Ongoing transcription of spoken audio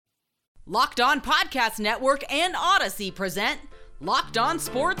Locked On Podcast Network and Odyssey present Locked On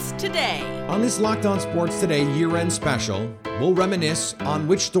Sports Today. On this Locked On Sports Today year-end special, we'll reminisce on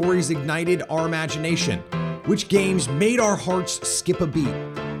which stories ignited our imagination, which games made our hearts skip a beat,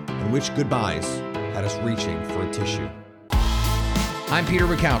 and which goodbyes had us reaching for a tissue. I'm Peter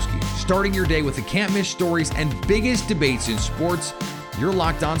Bukowski, starting your day with the can't-miss stories and biggest debates in sports. You're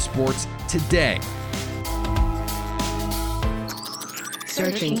Locked On Sports Today.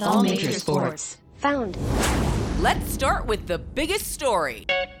 Searching all major sports. Found. Let's start with the biggest story.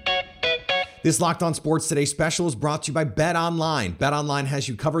 This Locked On Sports Today special is brought to you by BetOnline. BetOnline has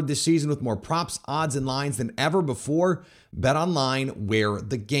you covered this season with more props, odds, and lines than ever before. BetOnline, where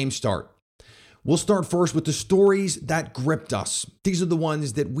the games start. We'll start first with the stories that gripped us. These are the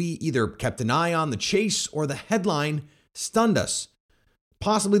ones that we either kept an eye on, the chase, or the headline stunned us.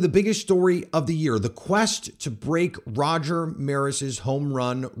 Possibly the biggest story of the year, the quest to break Roger Maris's home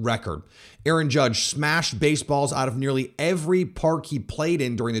run record. Aaron Judge smashed baseballs out of nearly every park he played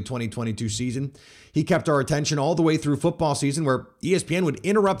in during the 2022 season. He kept our attention all the way through football season, where ESPN would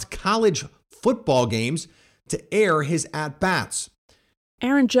interrupt college football games to air his at-bats.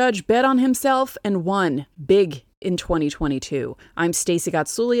 Aaron Judge bet on himself and won big in 2022. I'm Stacey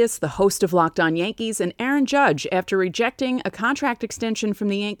Gotsoulias, the host of Locked On Yankees, and Aaron Judge, after rejecting a contract extension from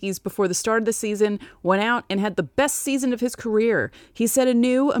the Yankees before the start of the season, went out and had the best season of his career. He set a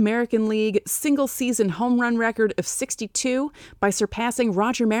new American League single-season home run record of 62 by surpassing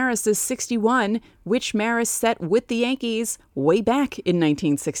Roger Maris's 61, which Maris set with the Yankees way back in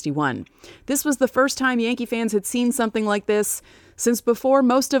 1961. This was the first time Yankee fans had seen something like this since before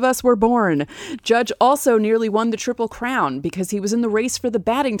most of us were born. Judge also nearly won the Triple Crown because he was in the race for the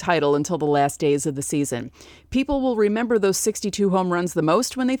batting title until the last days of the season. People will remember those 62 home runs the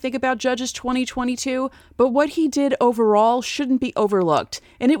most when they think about Judge's 2022, but what he did overall shouldn't be overlooked,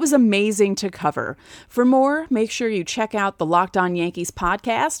 and it was amazing to cover. For more, make sure you check out the Locked On Yankees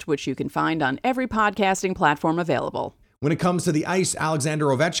podcast, which you can find on every podcasting platform available. When it comes to the ice, Alexander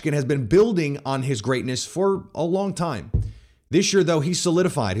Ovechkin has been building on his greatness for a long time. This year, though, he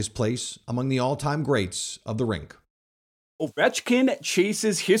solidified his place among the all-time greats of the rink. Ovechkin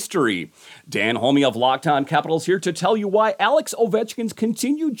chases history. Dan Holme of Locked On Capitals here to tell you why Alex Ovechkin's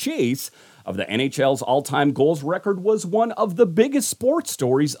continued chase of the NHL's all-time goals record was one of the biggest sports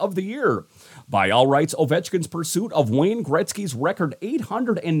stories of the year. By all rights, Ovechkin's pursuit of Wayne Gretzky's record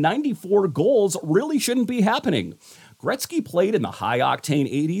 894 goals really shouldn't be happening. Gretzky played in the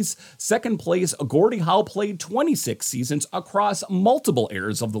high-octane 80s. Second place, Gordie Howe played 26 seasons across multiple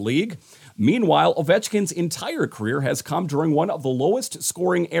eras of the league. Meanwhile, Ovechkin's entire career has come during one of the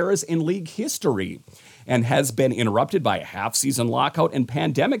lowest-scoring eras in league history and has been interrupted by a half-season lockout and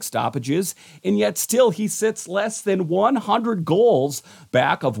pandemic stoppages, and yet still he sits less than 100 goals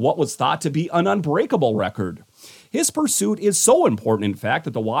back of what was thought to be an unbreakable record. His pursuit is so important, in fact,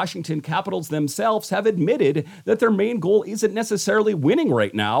 that the Washington Capitals themselves have admitted that their main goal isn't necessarily winning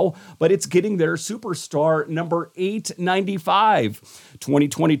right now, but it's getting their superstar number 895.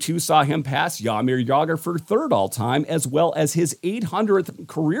 2022 saw him pass Jaromir Jagr for third all-time, as well as his 800th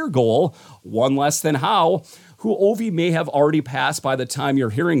career goal, one less than Howe, who Ovi may have already passed by the time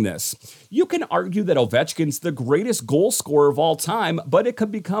you're hearing this. You can argue that Ovechkin's the greatest goal scorer of all time, but it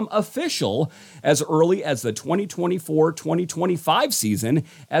could become official as early as the 2024-2025 season,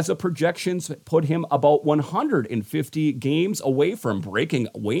 as the projections put him about 150 games away from breaking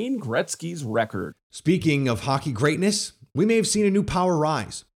Wayne Gretzky's record. Speaking of hockey greatness, we may have seen a new power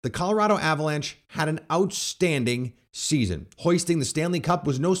rise. The Colorado Avalanche had an outstanding season. Hoisting the Stanley Cup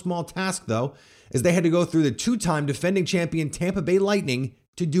was no small task, though, as they had to go through the two-time defending champion Tampa Bay Lightning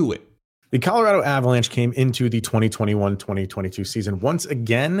to do it. The Colorado Avalanche came into the 2021-2022 season once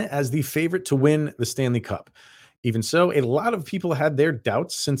again as the favorite to win the Stanley Cup. Even so, a lot of people had their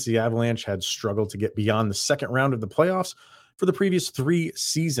doubts since the Avalanche had struggled to get beyond the second round of the playoffs for the previous 3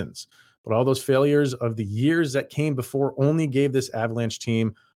 seasons. But all those failures of the years that came before only gave this Avalanche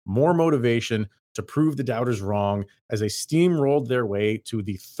team more motivation to prove the doubters wrong as they steamrolled their way to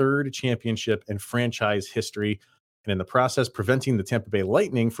the 3rd championship in franchise history, and in the process preventing the Tampa Bay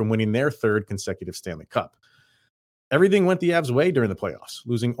Lightning from winning their 3rd consecutive Stanley Cup. Everything went the Avs' way during the playoffs,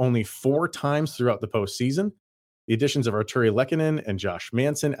 losing only 4 times throughout the postseason. The additions of Arturi Lehkonen and Josh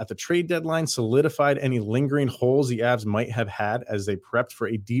Manson at the trade deadline solidified any lingering holes the Avs might have had as they prepped for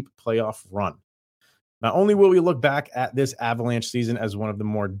a deep playoff run. Not only will we look back at this Avalanche season as one of the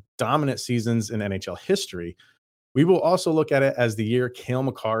more dominant seasons in NHL history, we will also look at it as the year Cale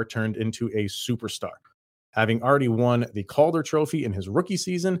Makar turned into a superstar. Having already won the Calder Trophy in his rookie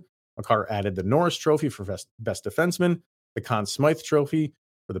season, Makar added the Norris Trophy for best defenseman, the Conn Smythe Trophy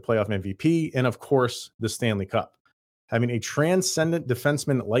for the playoff MVP, and of course, the Stanley Cup. Having a transcendent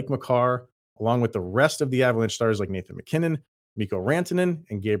defenseman like Makar, along with the rest of the Avalanche stars like Nathan MacKinnon, Mikko Rantanen,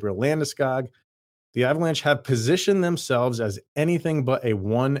 and Gabriel Landeskog, the Avalanche have positioned themselves as anything but a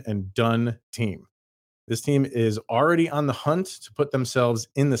one-and-done team. This team is already on the hunt to put themselves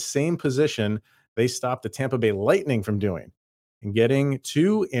in the same position they stopped the Tampa Bay Lightning from doing, and getting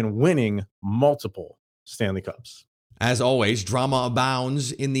to and winning multiple Stanley Cups. As always, drama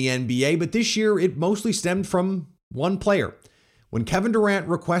abounds in the NBA, but this year it mostly stemmed from one player. When Kevin Durant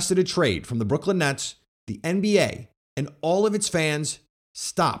requested a trade from the Brooklyn Nets, the NBA and all of its fans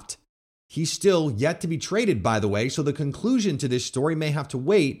stopped. He's still yet to be traded, by the way, so the conclusion to this story may have to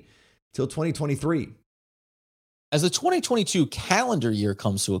wait till 2023. As the 2022 calendar year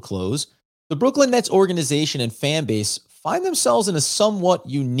comes to a close, the Brooklyn Nets organization and fan base find themselves in a somewhat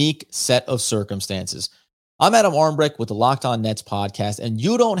unique set of circumstances. I'm Adam Armbrecht with the Locked On Nets podcast, and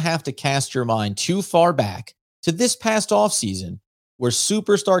you don't have to cast your mind too far back to this past offseason where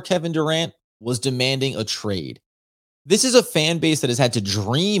superstar Kevin Durant was demanding a trade. This is a fan base that has had to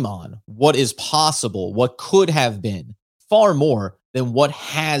dream on what is possible, what could have been, far more than what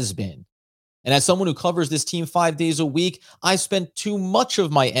has been. And as someone who covers this team 5 days a week, I spent too much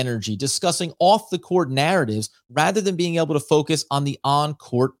of my energy discussing off-the-court narratives rather than being able to focus on the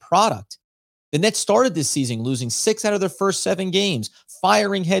on-court product. The Nets started this season losing 6 out of their first 7 games,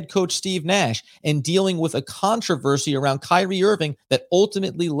 firing head coach Steve Nash, and dealing with a controversy around Kyrie Irving that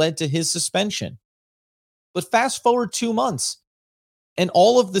ultimately led to his suspension. But fast forward 2 months, and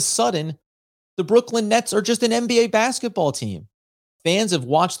all of the sudden, the Brooklyn Nets are just an NBA basketball team. Fans have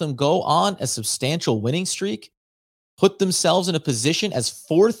watched them go on a substantial winning streak, put themselves in a position as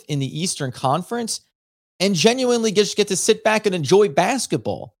 4th in the Eastern Conference, and genuinely just get to sit back and enjoy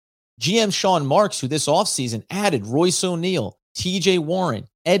basketball. GM Sean Marks, who this offseason added Royce O'Neal, TJ Warren,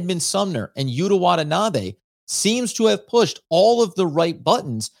 Edmund Sumner, and Yuta Watanabe, seems to have pushed all of the right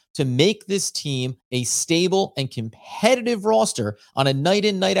buttons to make this team a stable and competitive roster on a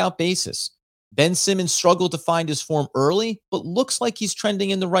night-in, night-out basis. Ben Simmons struggled to find his form early, but looks like he's trending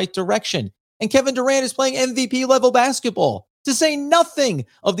in the right direction. And Kevin Durant is playing MVP-level basketball, to say nothing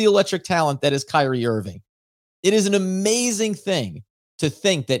of the electric talent that is Kyrie Irving. It is an amazing thing to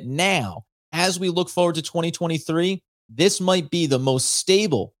think that now, as we look forward to 2023, this might be the most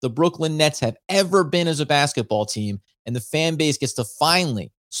stable the Brooklyn Nets have ever been as a basketball team, and the fan base gets to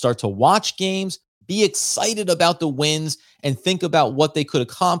finally start to watch games, be excited about the wins, and think about what they could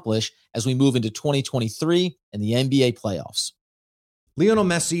accomplish as we move into 2023 and the NBA playoffs. Lionel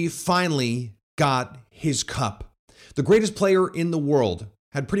Messi finally got his cup. The greatest player in the world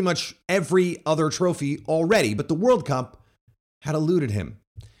had pretty much every other trophy already, but the World Cup had eluded him.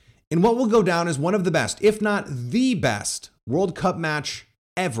 In what will go down as one of the best, if not the best, World Cup match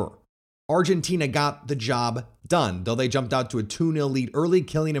ever, Argentina got the job done. Though they jumped out to a 2-0 lead early,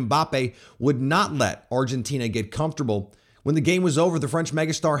 Kylian Mbappe would not let Argentina get comfortable. When the game was over, the French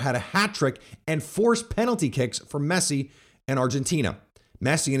megastar had a hat trick and forced penalty kicks for Messi and Argentina.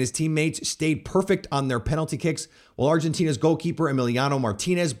 Messi and his teammates stayed perfect on their penalty kicks, while Argentina's goalkeeper Emiliano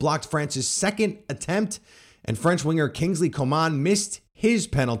Martinez blocked France's second attempt, and French winger Kingsley Coman missed his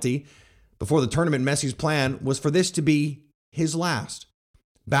penalty. Before the tournament, Messi's plan was for this to be his last.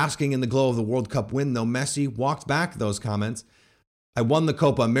 Basking in the glow of the World Cup win, though, Messi walked back those comments. I won the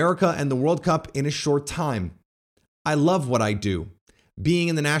Copa America and the World Cup in a short time. I love what I do, being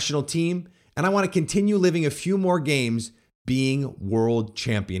in the national team, and I want to continue living a few more games being world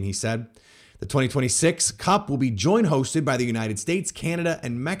champion, he said. The 2026 Cup will be joint hosted by the United States, Canada,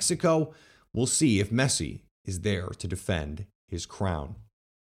 and Mexico. We'll see if Messi is there to defend his crown.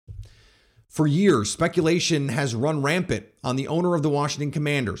 For years, speculation has run rampant on the owner of the Washington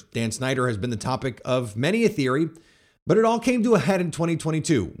Commanders. Dan Snyder has been the topic of many a theory, but it all came to a head in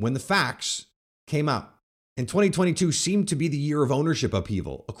 2022 when the facts came out. And 2022 seemed to be the year of ownership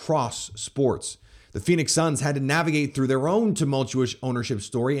upheaval across sports. The Phoenix Suns had to navigate through their own tumultuous ownership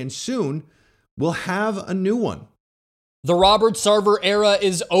story, and soon we'll have a new one. The Robert Sarver era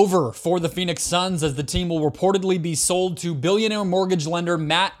is over for the Phoenix Suns, as the team will reportedly be sold to billionaire mortgage lender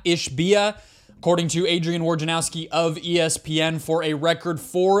Matt Ishbia, according to Adrian Wojnarowski of ESPN, for a record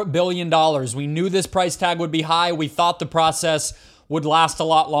 $4 billion. We knew this price tag would be high. We thought the process would last a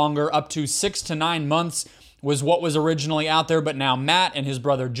lot longer. Up to 6 to 9 months was what was originally out there, but now Matt and his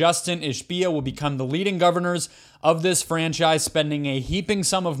brother Justin Ishbia will become the leading governors of this franchise, spending a heaping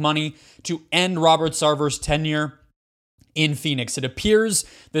sum of money to end Robert Sarver's tenure in Phoenix. It appears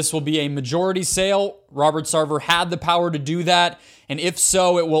this will be a majority sale. Robert Sarver had the power to do that, and if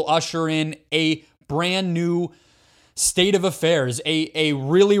so, it will usher in a brand new state of affairs. A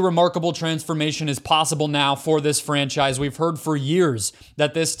really remarkable transformation is possible now for this franchise. We've heard for years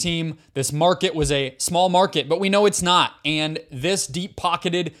that this team, this market was a small market, but we know it's not. And this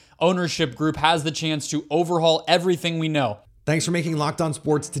deep-pocketed ownership group has the chance to overhaul everything we know. Thanks for making Locked On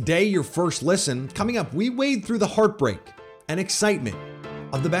Sports today your first listen. Coming up, we wade through the heartbreak and excitement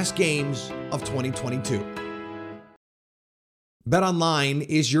of the best games of 2022. BetOnline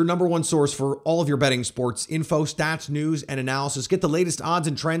is your number one source for all of your betting sports info, stats, news, and analysis. Get the latest odds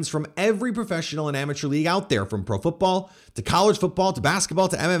and trends from every professional and amateur league out there, from pro football to college football to basketball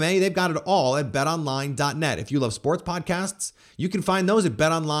to MMA. They've got it all at betonline.net. If you love sports podcasts, you can find those at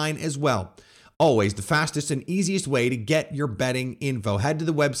BetOnline as well. Always the fastest and easiest way to get your betting info. Head to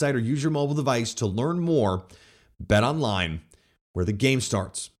the website or use your mobile device to learn more. BetOnline, where the game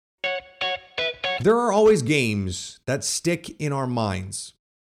starts. There are always games that stick in our minds.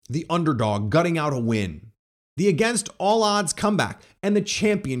 The underdog gutting out a win, the against all odds comeback, and the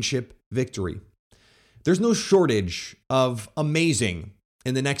championship victory. There's no shortage of amazing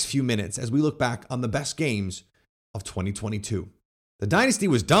in the next few minutes as we look back on the best games of 2022. The dynasty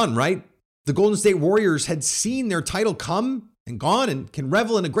was done, right? The Golden State Warriors had seen their title come and gone and can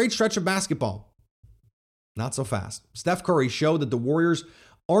revel in a great stretch of basketball. Not so fast. Steph Curry showed that the Warriors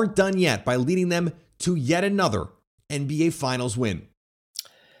aren't done yet by leading them to yet another NBA Finals win.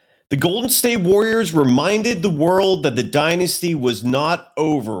 The Golden State Warriors reminded the world that the dynasty was not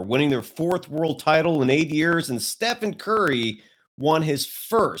over, winning their fourth world title in 8 years, and Stephen Curry won his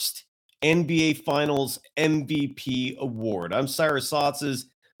first NBA Finals MVP award. I'm Cyrus Saatsaz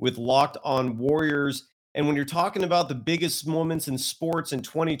with Locked On Warriors, and when you're talking about the biggest moments in sports in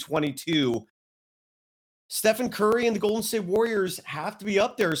 2022, Stephen Curry and the Golden State Warriors have to be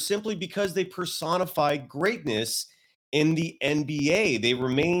up there simply because they personify greatness in the NBA. They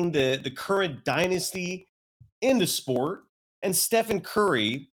remain the current dynasty in the sport. And Stephen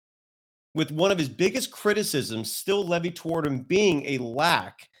Curry, with one of his biggest criticisms still levied toward him being a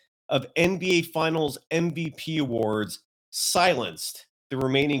lack of NBA Finals MVP awards, silenced the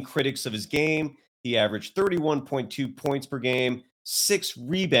remaining critics of his game. He averaged 31.2 points per game, 6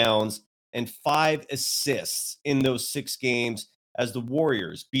 rebounds, and 5 assists in those 6 games as the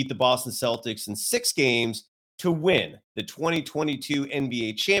Warriors beat the Boston Celtics in 6 games to win the 2022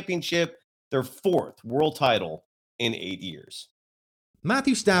 NBA championship, their 4th world title in 8 years.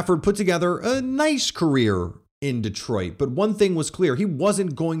 Matthew Stafford put together a nice career in Detroit, but one thing was clear: he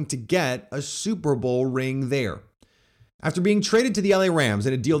wasn't going to get a Super Bowl ring there. After being traded to the LA Rams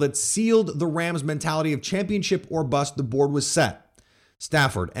in a deal that sealed the Rams' mentality of championship or bust, the board was set.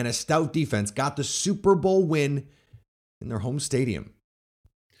 Stafford and a stout defense got the Super Bowl win in their home stadium.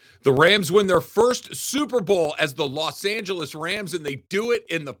 The Rams win their first Super Bowl as the Los Angeles Rams, and they do it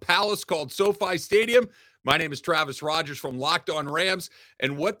in the palace called SoFi Stadium. My name is Travis Rogers from Locked On Rams,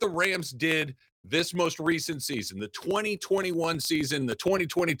 and what the Rams did this most recent season, the 2021 season, the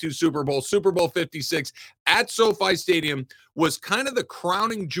 2022 Super Bowl, Super Bowl 56 at SoFi Stadium, was kind of the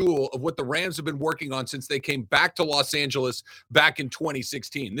crowning jewel of what the Rams have been working on since they came back to Los Angeles back in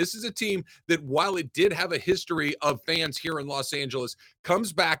 2016. This is a team that, while it did have a history of fans here in Los Angeles,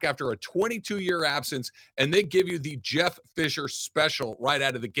 comes back after a 22-year absence, and they give you the Jeff Fisher special right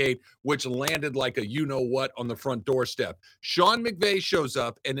out of the gate, which landed like a you-know-what on the front doorstep. Sean McVay shows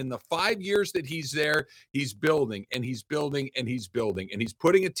up, and in the 5 years that he's there, he's building, and he's building, and he's building, and he's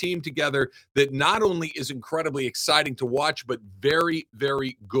putting a team together that not only is incredibly exciting to watch, but very,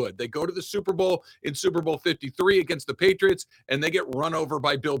 very good. They go to the Super Bowl in Super Bowl 53 against the Patriots, and they get run over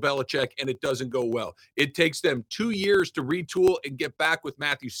by Bill Belichick, and it doesn't go well. It takes them 2 years to retool and get back with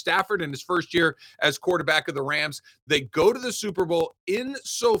Matthew Stafford in his first year as quarterback of the Rams. They go to the Super Bowl in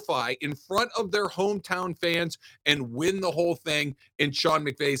SoFi in front of their hometown fans and win the whole thing in Sean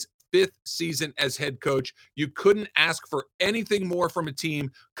McVay's 5th season as head coach. You couldn't ask for anything more from a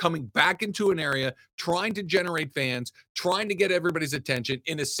team coming back into an area, trying to generate fans, trying to get everybody's attention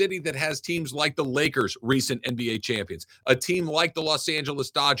in a city that has teams like the Lakers, recent NBA champions, a team like the Los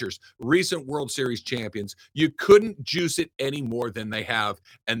Angeles Dodgers, recent World Series champions. You couldn't juice it any more than they have,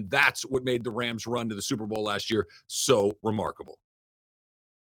 and that's what made the Rams' run to the Super Bowl last year so remarkable.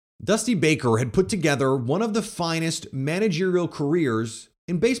 Dusty Baker had put together one of the finest managerial careers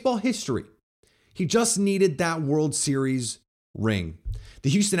in baseball history. He just needed that World Series ring. The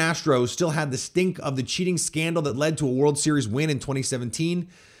Houston Astros still had the stink of the cheating scandal that led to a World Series win in 2017.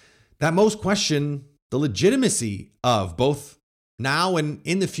 That most question the legitimacy of both now and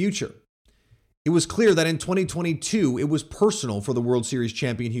in the future. It was clear that in 2022, it was personal for the World Series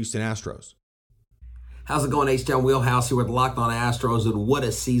champion Houston Astros. How's it going, H-Town Wheelhouse here with Locked On Astros, and what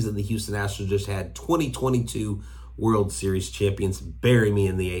a season the Houston Astros just had. 2022 World Series champions. Bury me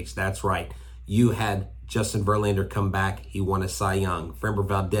in the H. That's right. You had Justin Verlander come back. He won a Cy Young. Framber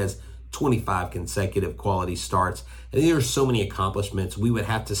Valdez, 25 consecutive quality starts. And there are so many accomplishments. We would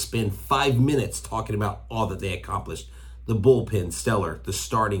have to spend 5 minutes talking about all that they accomplished. The bullpen, stellar. The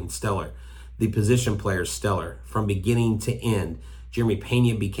starting, stellar. The position players, stellar. From beginning to end, Jeremy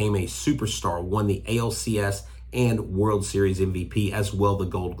Pena became a superstar, won the ALCS and World Series MVP, as well the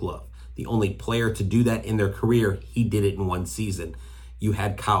Gold Glove. The only player to do that in their career, he did it in one season. You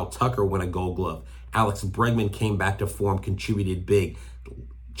had Kyle Tucker win a Gold Glove. Alex Bregman came back to form, contributed big.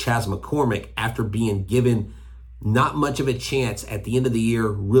 Chas McCormick, after being given not much of a chance at the end of the year,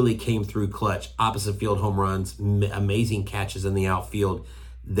 really came through clutch. Opposite field home runs, amazing catches in the outfield.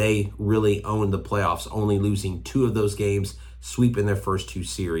 They really owned the playoffs, only losing 2 of those games, sweeping their first 2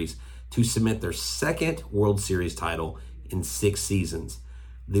 series to cement their second World Series title in 6 seasons.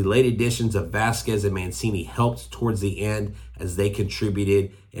 The late additions of Vasquez and Mancini helped towards the end as they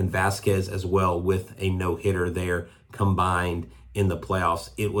contributed, and Vasquez as well with a no-hitter there combined in the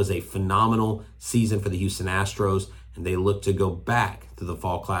playoffs. It was a phenomenal season for the Houston Astros, and they look to go back to the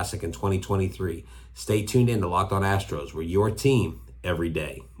Fall Classic in 2023. Stay tuned in to Locked On Astros, where your team every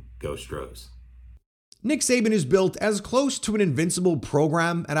day. Go Stros. Nick Saban is built as close to an invincible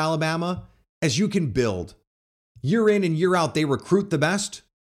program at Alabama as you can build. Year in and year out, they recruit the best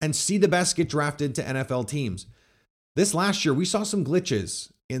and see the best get drafted to NFL teams. This last year, we saw some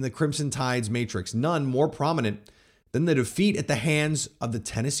glitches in the Crimson Tide's matrix, none more prominent than the defeat at the hands of the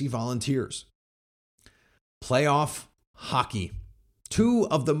Tennessee Volunteers. Playoff hockey. 2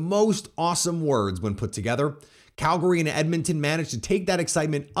 of the most awesome words when put together. Calgary and Edmonton managed to take that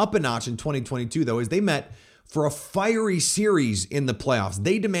excitement up a notch in 2022, though, as they met for a fiery series in the playoffs.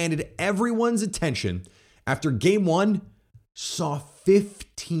 They demanded everyone's attention after Game 1 saw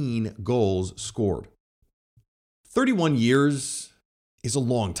 15 goals scored. 31 years is a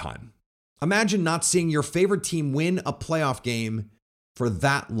long time. Imagine not seeing your favorite team win a playoff game for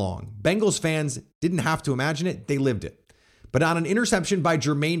that long. Bengals fans didn't have to imagine it, they lived it. But on an interception by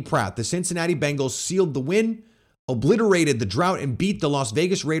Jermaine Pratt, the Cincinnati Bengals sealed the win, obliterated the drought, and beat the Las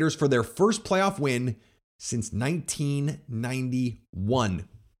Vegas Raiders for their first playoff win since 1991.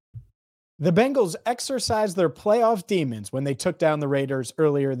 The Bengals exercised their playoff demons when they took down the Raiders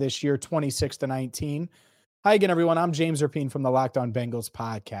earlier this year, 26-19. Hi again, everyone. I'm James Rapien from the Locked On Bengals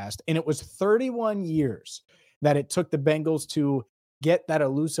podcast, and it was 31 years that it took the Bengals to get that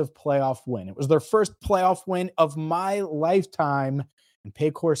elusive playoff win. It was their first playoff win of my lifetime, and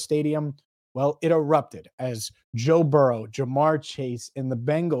Paycor Stadium, well, it erupted as Joe Burrow, Ja'Marr Chase, and the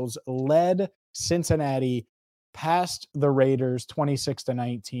Bengals led Cincinnati past the Raiders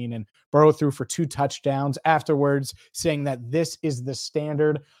 26-19, and Burrow threw for 2 touchdowns afterwards, saying that this is the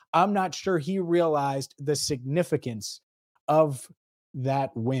standard. I'm not sure he realized the significance of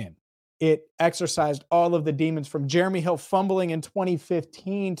that win. It exercised all of the demons, from Jeremy Hill fumbling in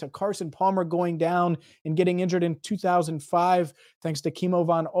 2015 to Carson Palmer going down and getting injured in 2005, thanks to Kimo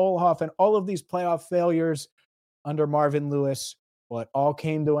von Oelhoff, and all of these playoff failures under Marvin Lewis. Well, it all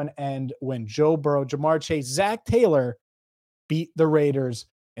came to an end when Joe Burrow, Ja'Marr Chase, Zach Taylor beat the Raiders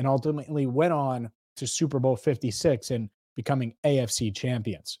and ultimately went on to Super Bowl 56 and becoming AFC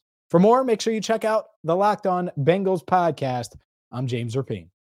champions. For more, make sure you check out the Locked On Bengals podcast. I'm James Rapien.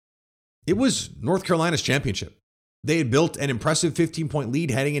 It was North Carolina's championship. They had built an impressive 15-point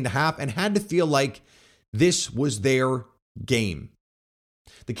lead heading into half and had to feel like this was their game.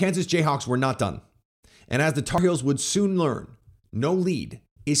 The Kansas Jayhawks were not done. And as the Tar Heels would soon learn, no lead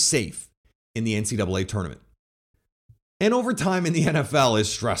is safe in the NCAA tournament. And overtime in the NFL is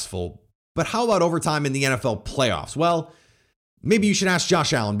stressful, but how about overtime in the NFL playoffs? Well, maybe you should ask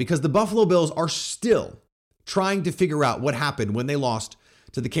Josh Allen, because the Buffalo Bills are still trying to figure out what happened when they lost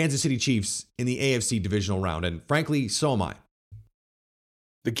to the Kansas City Chiefs in the AFC divisional round, and frankly, so am I.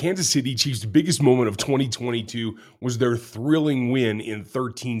 The Kansas City Chiefs' biggest moment of 2022 was their thrilling win in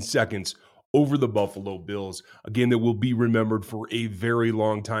 13 seconds over the Buffalo Bills. Again, that will be remembered for a very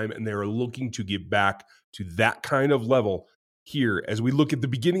long time, and they are looking to get back to that kind of level here. As we look at the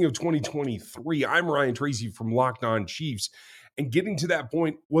beginning of 2023, I'm Ryan Tracy from Locked On Chiefs, and getting to that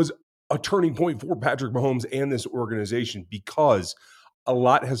point was a turning point for Patrick Mahomes and this organization, because a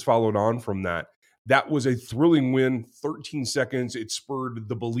lot has followed on from that. That was a thrilling win, 13 seconds. It spurred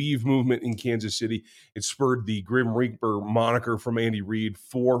the Believe movement in Kansas City. It spurred the Grim Reaper moniker from Andy Reid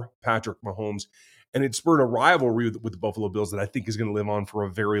for Patrick Mahomes. And it spurred a rivalry with the Buffalo Bills that I think is going to live on for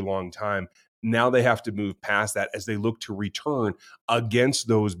a very long time. Now they have to move past that as they look to return against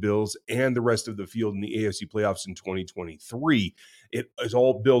those Bills and the rest of the field in the AFC playoffs in 2023. It is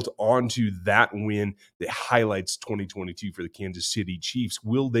all built onto that win that highlights 2022 for the Kansas City Chiefs.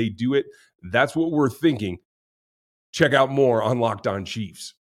 Will they do it? That's what we're thinking. Check out more on Locked On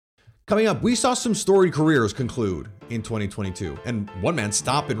Chiefs. Coming up, we saw some storied careers conclude in 2022, and one man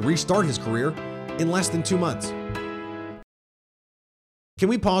stop and restart his career in less than 2 months. Can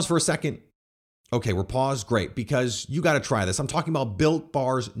we pause for a second? Okay, we're paused. Great, because you got to try this. I'm talking about Built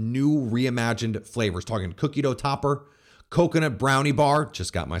Bar's new reimagined flavors. Talking cookie dough topper, coconut brownie bar.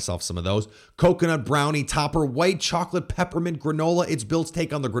 Just got myself some of those. Coconut brownie topper, white chocolate peppermint granola. It's Built's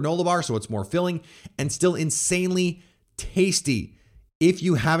take on the granola bar, so it's more filling and still insanely tasty. If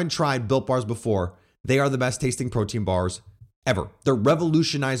you haven't tried Built Bars before, they are the best tasting protein bars ever. They're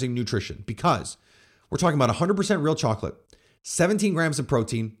revolutionizing nutrition because we're talking about 100% real chocolate, 17 grams of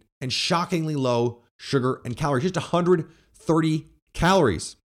protein, and shockingly low sugar and calories, just 130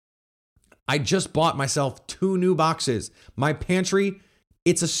 calories. I just bought myself 2 new boxes. My pantry,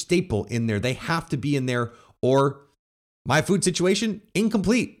 it's a staple in there. They have to be in there or my food situation,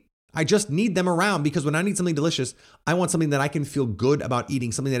 incomplete. I just need them around because when I need something delicious, I want something that I can feel good about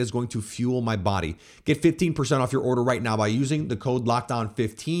eating, something that is going to fuel my body. Get 15% off your order right now by using the code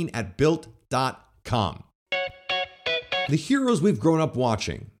LOCKEDON15 at Built.com. The heroes we've grown up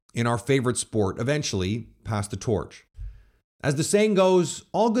watching in our favorite sport eventually pass the torch. As the saying goes,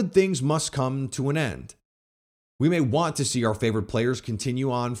 all good things must come to an end. We may want to see our favorite players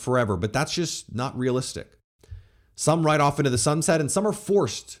continue on forever, but that's just not realistic. Some ride off into the sunset and some are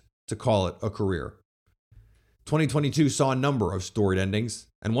forced to call it a career. 2022 saw a number of storied endings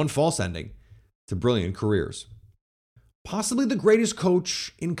and one false ending to brilliant careers. Possibly the greatest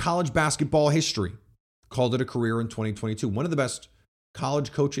coach in college basketball history called it a career in 2022. One of the best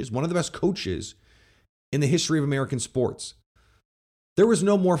college coaches, one of the best coaches in the history of American sports. There was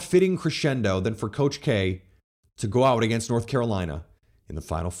no more fitting crescendo than for Coach K to go out against North Carolina in the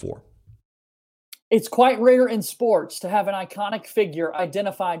Final Four. It's quite rare in sports to have an iconic figure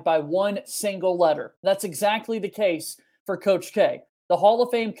identified by one single letter. That's exactly the case for Coach K, the Hall of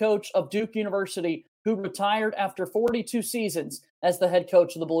Fame coach of Duke University, who retired after 42 seasons as the head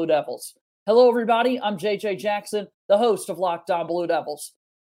coach of the Blue Devils. Hello, everybody. I'm JJ Jackson, the host of Locked On Blue Devils.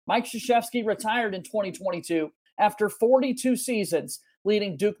 Mike Krzyzewski retired in 2022 after 42 seasons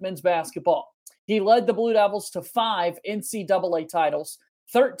leading Duke men's basketball. He led the Blue Devils to 5 NCAA titles,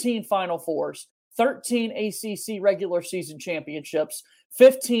 13 Final Fours, 13 ACC regular season championships,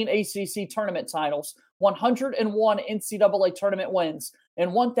 15 ACC tournament titles, 101 NCAA tournament wins,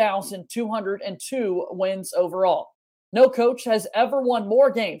 and 1,202 wins overall. No coach has ever won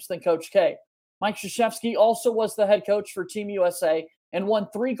more games than Coach K. Mike Krzyzewski also was the head coach for Team USA and won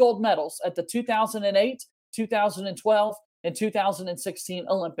 3 gold medals at the 2008, 2012, and 2016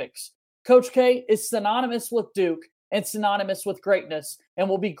 Olympics. Coach K is synonymous with Duke and synonymous with greatness and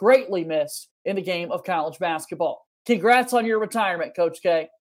will be greatly missed in the game of college basketball. Congrats on your retirement, Coach K.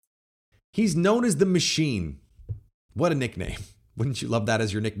 He's known as the Machine. What a nickname. Wouldn't you love that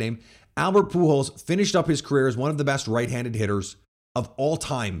as your nickname? Albert Pujols finished up his career as one of the best right-handed hitters of all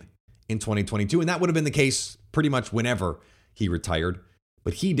time in 2022, and that would have been the case pretty much whenever he retired.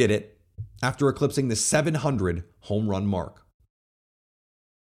 But he did it after eclipsing the 700 home run mark.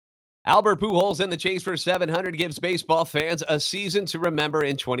 Albert Pujols in the chase for 700 gives baseball fans a season to remember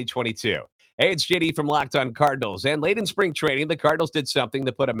in 2022. Hey, it's JD from Locked On Cardinals. And late in spring training, the Cardinals did something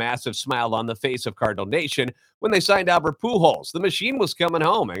that put a massive smile on the face of Cardinal Nation when they signed Albert Pujols. The machine was coming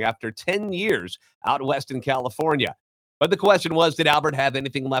home after 10 years out west in California. But the question was, did Albert have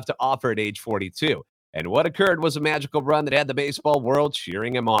anything left to offer at age 42? And what occurred was a magical run that had the baseball world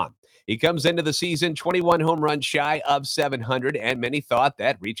cheering him on. He comes into the season 21 home runs shy of 700, and many thought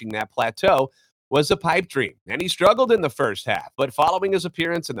that reaching that plateau was a pipe dream. And he struggled in the first half, but following his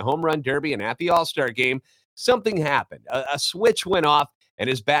appearance in the Home Run Derby and at the All-Star game, something happened. A switch went off, and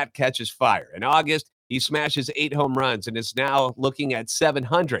his bat catches fire. In August, he smashes 8 home runs and is now looking at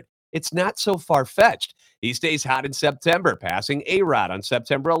 700. It's not so far-fetched. He stays hot in September, passing A-Rod on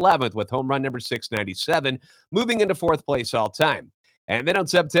September 11th with home run number 697, moving into 4th place all-time. And then on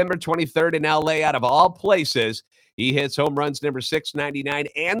September 23rd in LA, out of all places, he hits home runs number 699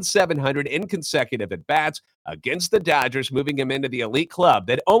 and 700 in consecutive at-bats against the Dodgers, moving him into the elite club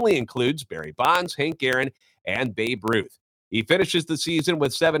that only includes Barry Bonds, Hank Aaron, and Babe Ruth. He finishes the season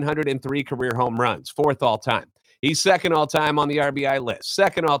with 703 career home runs, 4th all-time. He's 2nd all-time on the RBI list,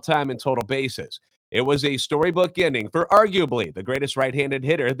 2nd all-time in total bases. It was a storybook ending for arguably the greatest right-handed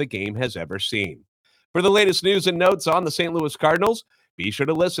hitter the game has ever seen. For the latest news and notes on the St. Louis Cardinals, be sure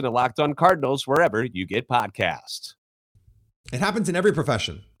to listen to Locked On Cardinals wherever you get podcasts. It happens in every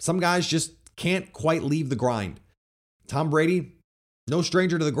profession. Some guys just can't quite leave the grind. Tom Brady, no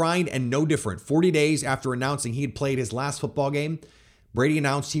stranger to the grind and no different. 40 days after announcing he had played his last football game, Brady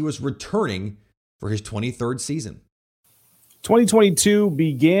announced he was returning for his 23rd season. 2022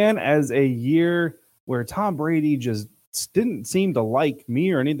 began as a year where Tom Brady just didn't seem to like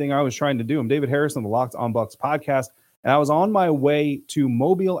me or anything I was trying to do. I'm David Harrison, the Locked On Bucs podcast, and I was on my way to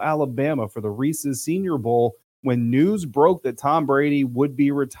Mobile, Alabama for the Reese's Senior Bowl when news broke that Tom Brady would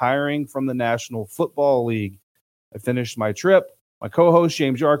be retiring from the National Football League. I finished my trip. My co-host,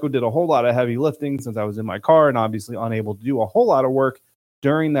 James Yarko, did a whole lot of heavy lifting since I was in my car and obviously unable to do a whole lot of work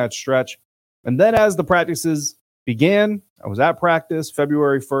during that stretch. And then as the practices began, I was at practice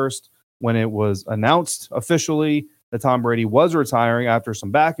February 1st when it was announced officially that Tom Brady was retiring after some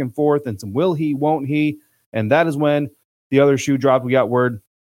back and forth and some will he, won't he. And that is when the other shoe dropped. We got word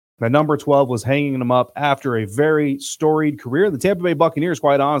that number 12 was hanging him up after a very storied career. The Tampa Bay Buccaneers,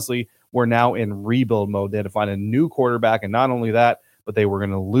 quite honestly, were now in rebuild mode. They had to find a new quarterback, and not only that, but they were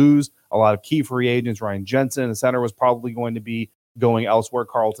going to lose a lot of key free agents. Ryan Jensen, the center, was probably going to be going elsewhere.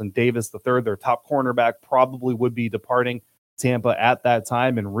 Carlton Davis III, their top cornerback, probably would be departing Tampa at that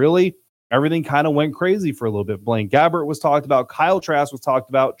time. And really, everything kind of went crazy for a little bit. Blaine Gabbert was talked about. Kyle Trask was talked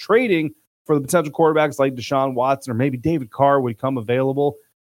about trading for the potential quarterbacks like Deshaun Watson or maybe David Carr would come available.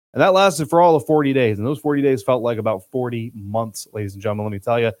 And that lasted for all of 40 days. And those 40 days felt like about 40 months, ladies and gentlemen, let me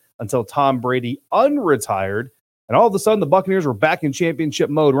tell you, until Tom Brady unretired. And all of a sudden, the Buccaneers were back in championship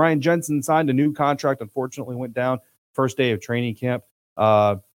mode. Ryan Jensen signed a new contract, unfortunately went down first day of training camp.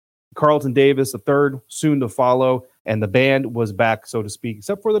 Carlton Davis, III, soon to follow. And the band was back, so to speak,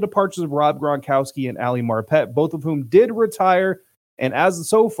 except for the departures of Rob Gronkowski and Ali Marpet, both of whom did retire. And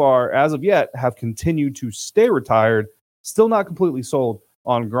as of yet, have continued to stay retired. Still not completely sold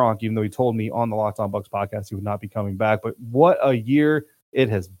on Gronk, even though he told me on the Locked On Bucs podcast he would not be coming back. But what a year it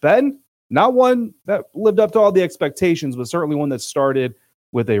has been. Not one that lived up to all the expectations, but certainly one that started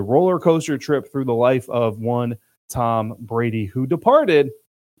with a roller coaster trip through the life of one Tom Brady, who departed,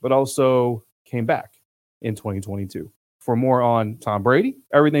 but also came back in 2022. For more on Tom Brady,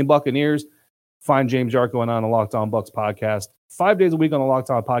 everything Buccaneers, find James Yarko and on the Locked On Bucs podcast 5 days a week on the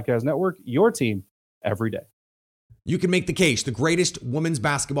Locked On Podcast Network, your team every day. You can make the case the greatest women's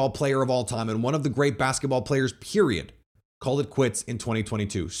basketball player of all time and one of the great basketball players, period, called it quits in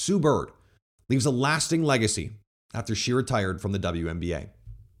 2022. Sue Bird leaves a lasting legacy after she retired from the WNBA.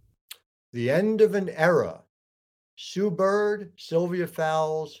 The end of an era. Sue Bird, Sylvia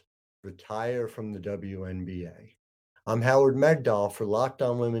Fowles retire from the WNBA. I'm Howard Megdal for Locked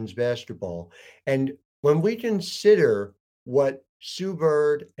On Women's Basketball. And when we consider what Sue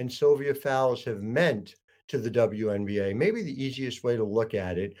Bird and Sylvia Fowles have meant to the WNBA, maybe the easiest way to look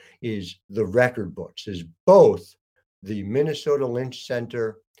at it is the record books, as both the Minnesota Lynch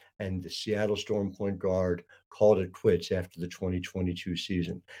Center and the Seattle Storm point guard called it quits after the 2022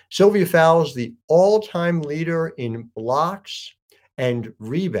 season. Sylvia Fowles, the all-time leader in blocks and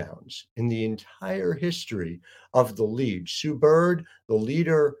rebounds in the entire history of the league. Sue Bird, the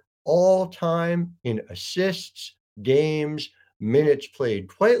leader all-time in assists, games, minutes played,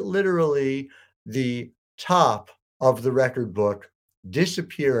 quite literally the top of the record book,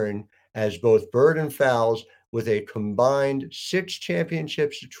 disappearing as both Bird and Fowles, with a combined 6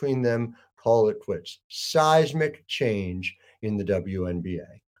 championships between them, call it quits. Seismic change in the WNBA.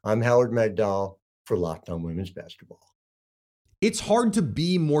 I'm Howard Megdal for Locked On Women's Basketball. It's hard to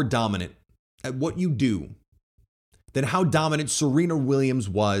be more dominant at what you do than how dominant Serena Williams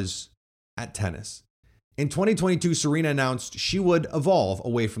was at tennis. In 2022, Serena announced she would evolve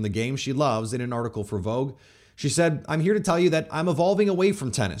away from the game she loves in an article for Vogue. She said, "I'm here to tell you that I'm evolving away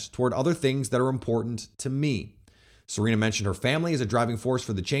from tennis toward other things that are important to me." Serena mentioned her family as a driving force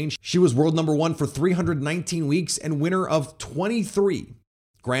for the change. She was world number 1 for 319 weeks and winner of 23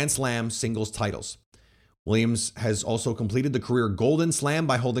 Grand Slam singles titles. Williams has also completed the career Golden Slam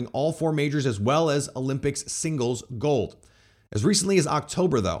by holding all 4 majors as well as Olympics singles gold. As recently as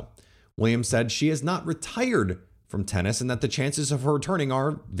October, though, Williams said she has not retired from tennis and that the chances of her returning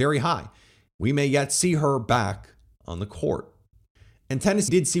are very high. We may yet see her back on the court. And tennis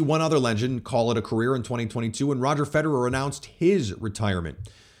did see one other legend call it a career in 2022 when Roger Federer announced his retirement.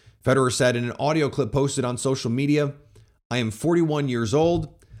 Federer said in an audio clip posted on social media, "I am 41 years old.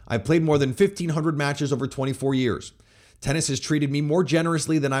 I've played more than 1,500 matches over 24 years. Tennis has treated me more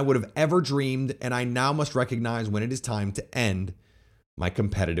generously than I would have ever dreamed, and I now must recognize when it is time to end my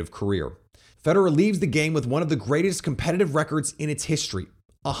competitive career." Federer leaves the game with one of the greatest competitive records in its history,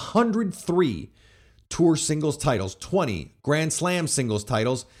 103 tour singles titles, 20 Grand Slam singles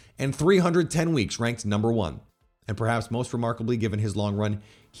titles, and 310 weeks ranked number 1. And perhaps most remarkably, given his long run,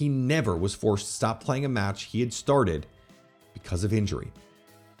 he never was forced to stop playing a match he had started because of injury.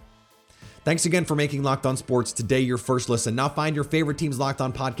 Thanks again for making Locked On Sports today your first listen. Now find your favorite team's Locked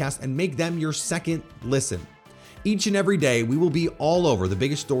On podcast and make them your second listen. Each and every day, we will be all over the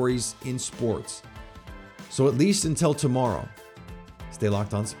biggest stories in sports. So at least until tomorrow, stay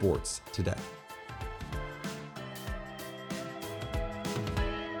Locked On Sports today.